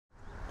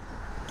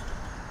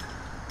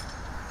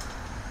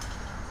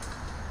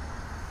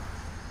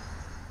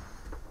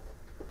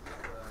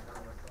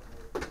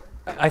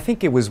I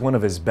think it was one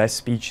of his best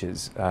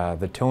speeches.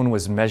 The tone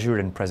was measured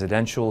and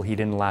presidential. He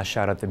didn't lash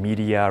out at the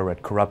media or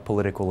at corrupt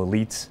political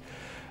elites.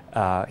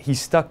 He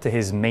stuck to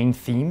his main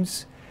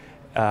themes,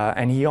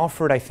 and he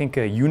offered, I think,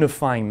 a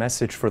unifying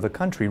message for the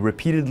country,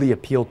 repeatedly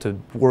appealed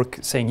to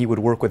saying he would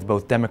work with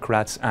both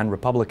Democrats and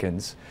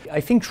Republicans.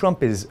 I think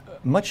Trump is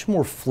much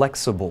more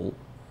flexible,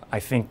 I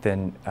think,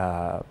 than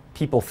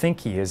people think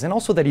he is, and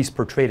also that he's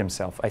portrayed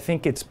himself. I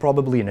think it's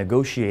probably a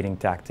negotiating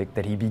tactic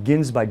that he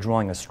begins by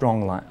drawing a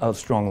strong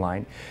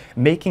line,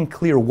 making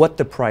clear what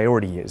the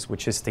priority is,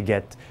 which is to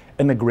get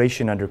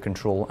immigration under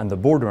control and the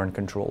border under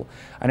control.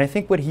 And I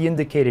think what he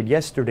indicated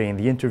yesterday in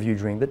the interview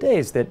during the day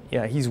is that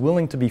he's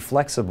willing to be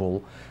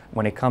flexible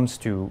when it comes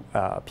to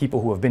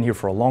people who have been here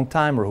for a long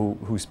time or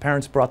whose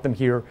parents brought them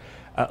here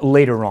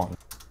later on.